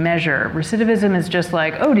good measure. Recidivism is just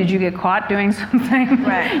oh, did you get caught doing something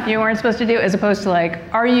you weren't supposed to do? As opposed to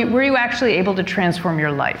were you actually able to transform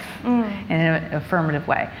your life in an affirmative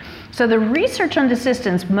way? So the research on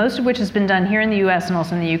desistance, most of which has been done here in the US and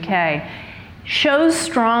also in the UK, shows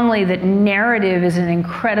strongly that narrative is an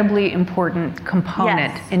incredibly important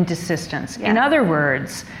component in desistance. In other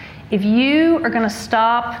words, if you are going to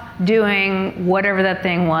stop doing whatever that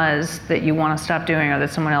thing was that you want to stop doing or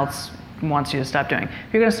that someone else wants you to stop doing,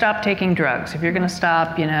 if you're going to stop taking drugs, if you're going to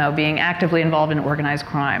stop, being actively involved in organized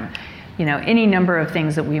crime, any number of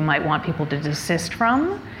things that we might want people to desist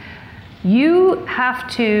from, you have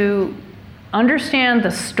to understand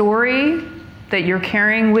the story that you're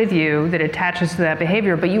carrying with you that attaches to that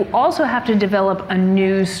behavior, but you also have to develop a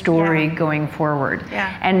new story going forward.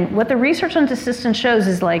 And what the research on desistance shows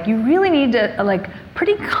is you really need to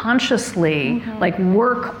pretty consciously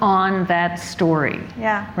work on that story,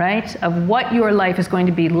 right? Of what your life is going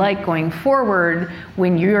to be like going forward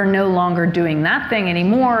when you're no longer doing that thing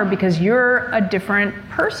anymore because you're a different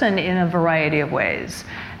person in a variety of ways.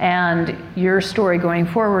 And your story going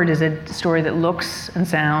forward is a story that looks and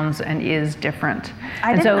sounds and is different.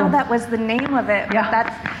 I didn't know that was the name of it. Yeah.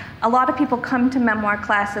 a lot of people come to memoir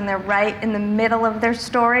class and they're right in the middle of their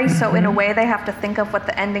story, so in a way they have to think of what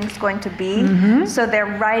the ending's going to be. So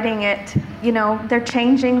they're writing it, they're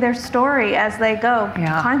changing their story as they go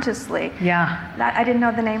consciously. I didn't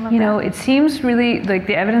know the name of that. It seems really like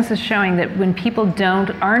the evidence is showing that when people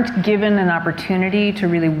aren't given an opportunity to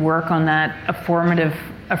really work on that affirmative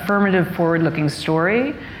forward-looking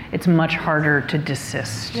story, it's much harder to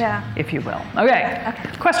desist, if you will. Okay.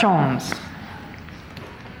 Questions?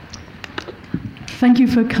 Thank you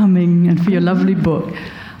for coming and for your lovely book.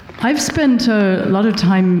 I've spent a lot of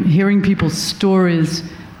time hearing people's stories,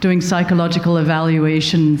 doing psychological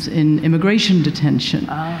evaluations in immigration detention.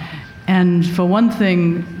 And for one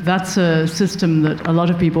thing, that's a system that a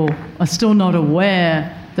lot of people are still not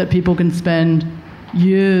aware that people can spend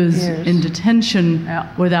years in detention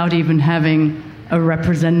without even having a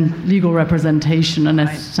legal representation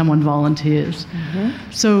unless someone volunteers.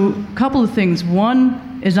 So a couple of things. One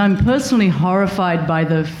is I'm personally horrified by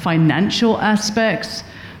the financial aspects,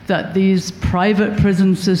 that these private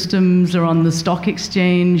prison systems are on the stock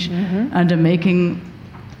exchange and are making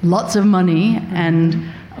lots of money, and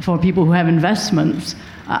for people who have investments,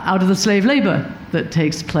 out of the slave labor that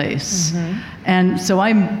takes place. And so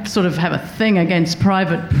I sort of have a thing against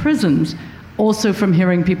private prisons, also from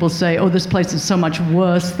hearing people say, oh, this place is so much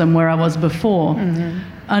worse than where I was before.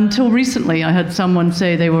 Until recently, I had someone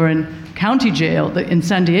say they were in county jail in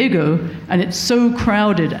San Diego, and it's so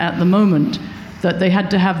crowded at the moment that they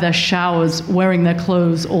had to have their showers wearing their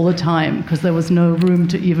clothes all the time because there was no room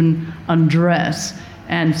to even undress.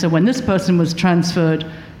 And so when this person was transferred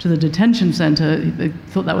to the detention center, they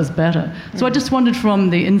thought that was better. So I just wondered, from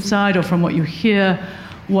the inside or from what you hear,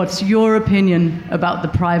 what's your opinion about the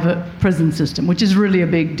private prison system, which is really a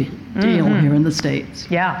big deal here in the States?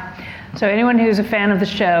 So anyone who's a fan of the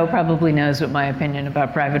show probably knows what my opinion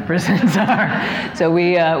about private prisons are. So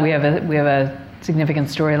we have a significant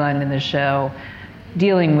storyline in the show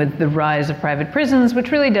dealing with the rise of private prisons,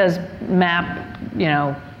 which really does map,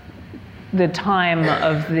 the time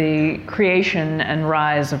of the creation and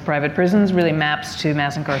rise of private prisons really maps to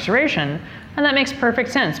mass incarceration. And that makes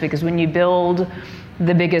perfect sense, because when you build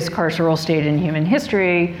the biggest carceral state in human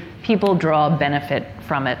history, people draw benefit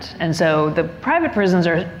from it. And so the private prisons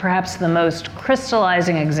are perhaps the most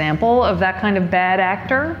crystallizing example of that kind of bad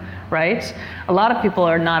actor, right? A lot of people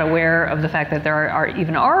are not aware of the fact that there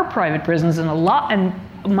are private prisons, and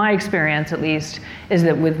my experience, at least, is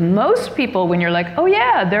that with most people, when you're like, oh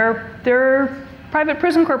yeah, they're private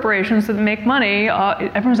prison corporations that make money,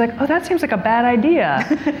 everyone's like, oh, that seems like a bad idea,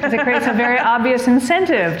 because it creates a very obvious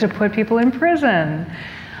incentive to put people in prison.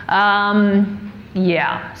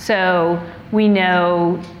 So we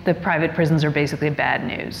know that private prisons are basically bad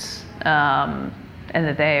news, and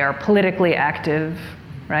that they are politically active,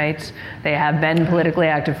 right? They have been politically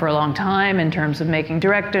active for a long time in terms of making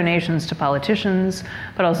direct donations to politicians,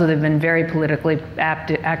 but also they've been very politically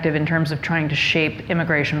active in terms of trying to shape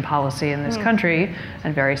immigration policy in this country,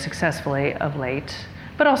 and very successfully of late,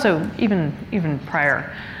 but also even prior.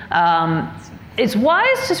 It's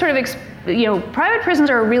wise to sort of, private prisons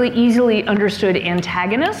are a really easily understood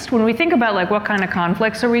antagonist. When we think about like what kind of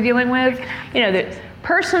conflicts are we dealing with, the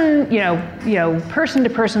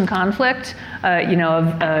person-to-person conflict,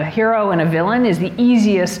 of a hero and a villain is the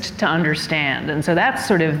easiest to understand. And so that's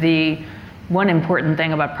sort of the one important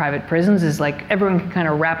thing about private prisons, is like everyone can kind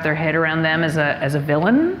of wrap their head around them as a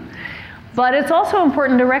villain. But it's also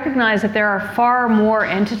important to recognize that there are far more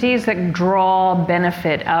entities that draw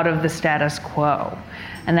benefit out of the status quo.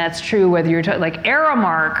 And that's true whether you're like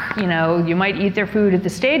Aramark, you might eat their food at the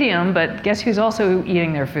stadium, but guess who's also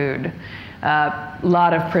eating their food? A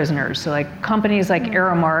lot of prisoners. So like companies like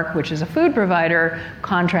Aramark, which is a food provider,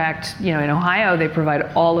 contract, in Ohio, they provide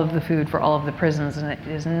all of the food for all of the prisons, and it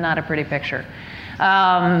is not a pretty picture.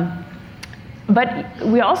 But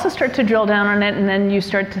we also start to drill down on it, and then you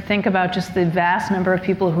start to think about just the vast number of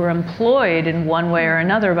people who are employed in one way or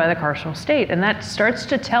another by the carceral state. And that starts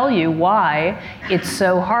to tell you why it's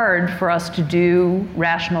so hard for us to do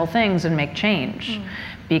rational things and make change.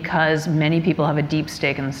 Because many people have a deep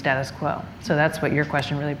stake in the status quo. So that's what your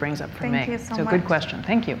question really brings up for me. Thank you so much. Good question.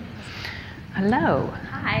 Thank you. Hello.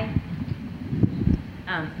 Hi.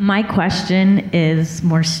 My question is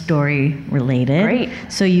more story related. Great.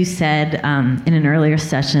 So you said in an earlier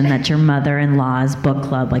session that your mother-in-law's book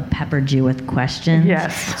club peppered you with questions.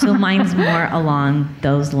 Yes. So mine's more along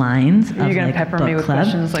those lines. You're going to pepper me with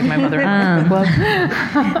questions like my mother-in-law's book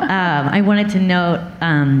club? I wanted to note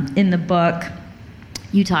in the book,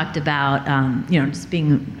 you talked about, just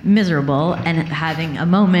being miserable and having a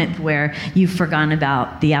moment where you've forgotten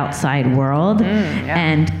about the outside world. Yeah.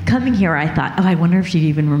 And coming here, I thought, I wonder if she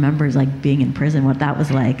even remembers like being in prison, what that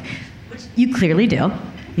was like. Which you clearly do.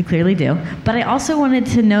 You clearly do. But I also wanted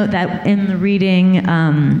to note that in the reading,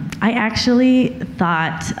 I actually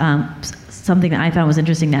thought something that I found was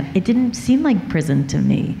interesting, that it didn't seem like prison to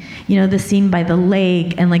me. The scene by the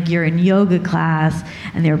lake, and like you're in yoga class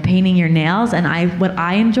and they were painting your nails, and what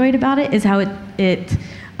I enjoyed about it is how it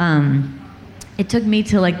took me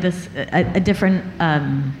to like this a different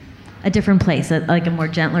place, like a more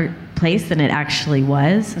gentler place than it actually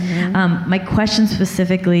was. Mm-hmm. My question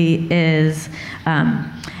specifically is,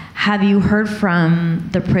 have you heard from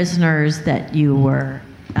the prisoners that you were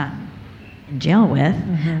in jail with,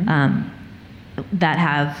 that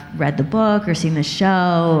have read the book or seen the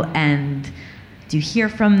show, and do you hear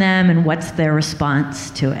from them, and what's their response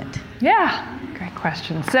to it? Yeah, great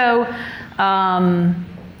question. So I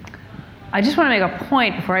just want to make a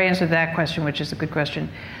point before I answer that question, which is a good question.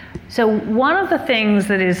 So one of the things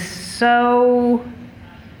that is a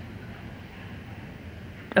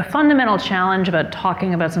fundamental challenge about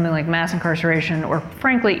talking about something like mass incarceration, or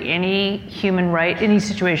frankly any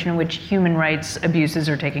situation in which human rights abuses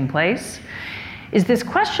are taking place, is this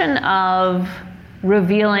question of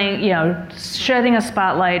revealing, shedding a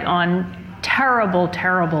spotlight on terrible,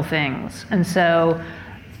 terrible things. And so,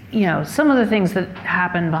 some of the things that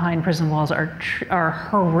happen behind prison walls are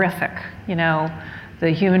horrific. The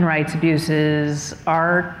human rights abuses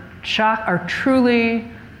are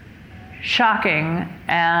truly shocking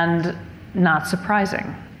and not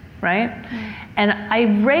surprising, right? And I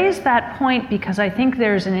raise that point because I think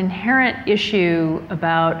there's an inherent issue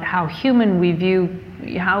about how we view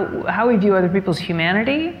other people's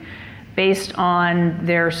humanity based on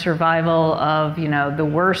their survival of, the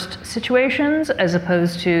worst situations, as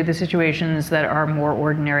opposed to the situations that are more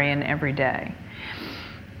ordinary and everyday.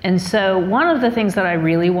 And so one of the things that I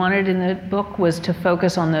really wanted in the book was to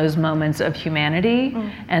focus on those moments of humanity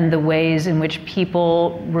and the ways in which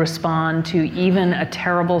people respond to even a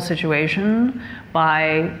terrible situation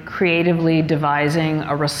by creatively devising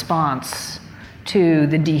a response to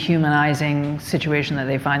the dehumanizing situation that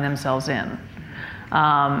they find themselves in.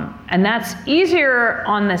 And that's easier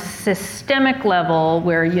on the systemic level,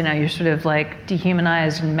 where you're sort of like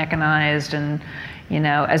dehumanized and mechanized, and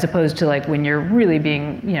as opposed to like when you're really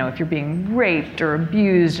being, if you're being raped or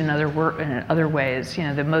abused in other ways,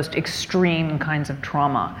 the most extreme kinds of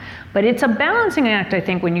trauma. But it's a balancing act, I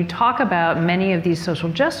think, when you talk about many of these social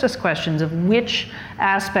justice questions, of which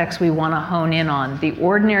aspects we want to hone in on, the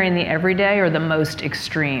ordinary and the everyday, or the most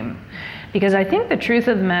extreme. Because I think the truth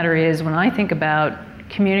of the matter is, when I think about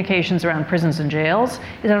communications around prisons and jails,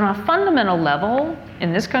 is that on a fundamental level,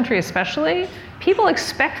 in this country especially, people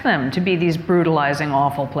expect them to be these brutalizing,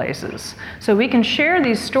 awful places. So we can share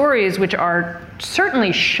these stories, which are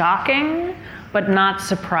certainly shocking, but not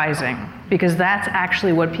surprising, because that's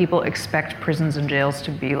actually what people expect prisons and jails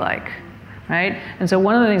to be like, right? And so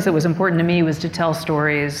one of the things that was important to me was to tell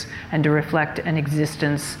stories and to reflect an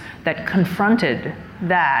existence that confronted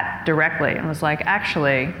that directly, and was like,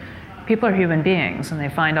 actually, people are human beings, and they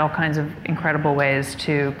find all kinds of incredible ways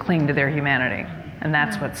to cling to their humanity. And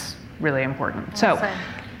that's what's really important. So,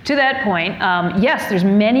 to that point, yes, there's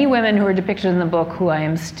many women who are depicted in the book who I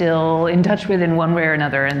am still in touch with in one way or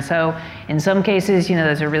another. And so, in some cases,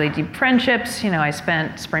 those are really deep friendships. I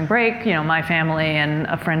spent spring break, my family and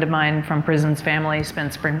a friend of mine from prison's family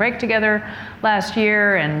spent spring break together last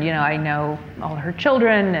year, and I know all her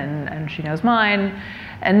children, and she knows mine.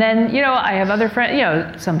 And then, I have other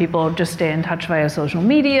friends, some people just stay in touch via social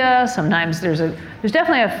media. Sometimes there's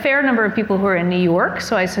definitely a fair number of people who are in New York,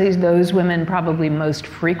 so I see those women probably most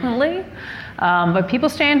frequently. But people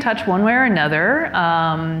stay in touch one way or another.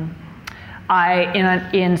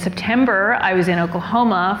 In September, I was in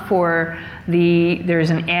Oklahoma for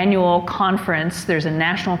there's an annual conference. There's a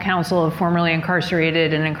National Council of Formerly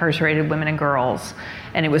Incarcerated and Incarcerated Women and Girls.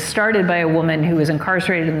 And it was started by a woman who was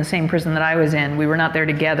incarcerated in the same prison that I was in. We were not there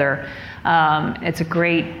together. It's a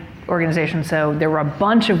great organization. So there were a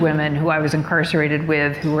bunch of women who I was incarcerated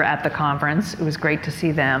with who were at the conference. It was great to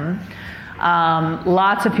see them.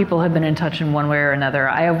 Lots of people have been in touch in one way or another.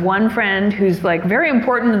 I have one friend who's like very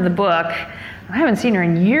important in the book. I haven't seen her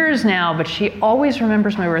in years now, but she always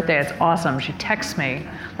remembers my birthday. It's awesome. She texts me.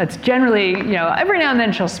 That's generally, every now and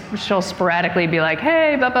then she'll sporadically be like,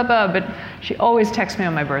 hey, blah, blah, blah, but she always texts me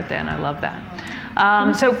on my birthday, and I love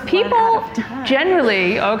that. So people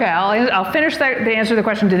generally, okay, I'll finish the answer to the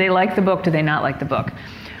question, do they like the book, do they not like the book?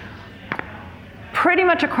 Pretty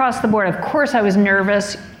much across the board. Of course, I was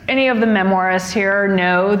nervous. any of the memoirists here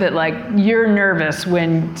know that like you're nervous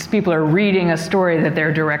when people are reading a story that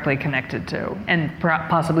they're directly connected to and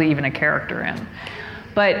possibly even a character in.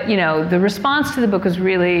 But the response to the book was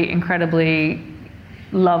really incredibly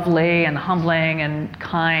lovely and humbling and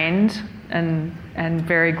kind and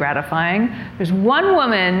very gratifying. There's one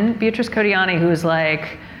woman, Beatrice Codiani, who was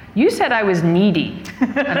like, "You said I was needy,"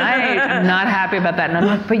 and I am not happy about that. And I'm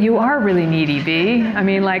like, "But you are really needy, B. I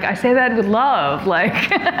mean, like, I say that with love." Like,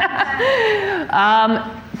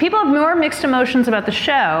 people have more mixed emotions about the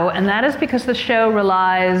show, and that is because the show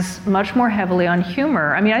relies much more heavily on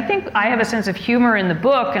humor. I mean, I think I have a sense of humor in the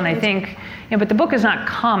book, and I think, but the book is not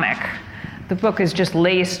comic. The book is just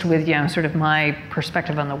laced with, sort of my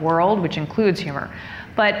perspective on the world, which includes humor.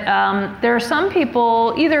 But there are some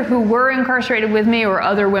people, either who were incarcerated with me or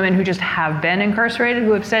other women who just have been incarcerated,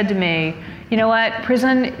 who have said to me, "You know what,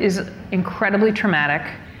 prison is incredibly traumatic.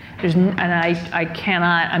 I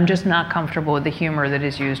cannot, I'm just not comfortable with the humor that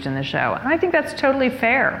is used in the show." And I think that's totally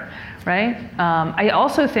fair, right? I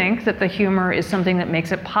also think that the humor is something that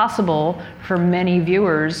makes it possible for many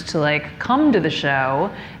viewers to like come to the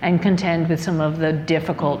show and contend with some of the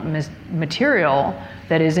difficult material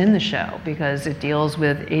that is in the show, because it deals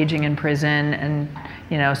with aging in prison and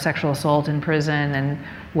sexual assault in prison and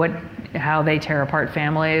how they tear apart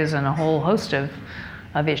families and a whole host of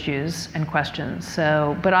issues and questions.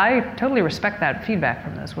 So, but I totally respect that feedback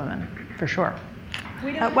from those women, for sure.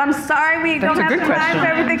 Well, I'm sorry we don't have time for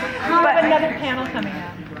everything. But another panel coming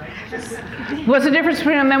up. What's the difference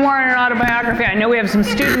between a memoir and an autobiography? I know we have some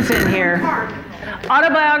students in here.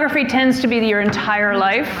 Autobiography tends to be your entire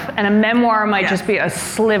life, and a memoir might just be a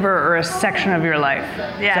sliver or a section of your life.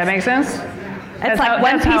 Does that make sense? It's like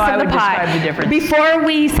one piece of the pie. Before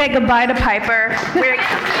we say goodbye to Piper,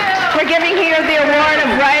 we're giving her the award of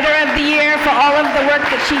Writer of the Year for all of the work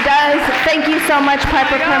that she does. Thank you so much,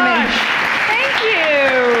 Piper Kerman. Thank you.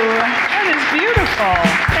 That is beautiful.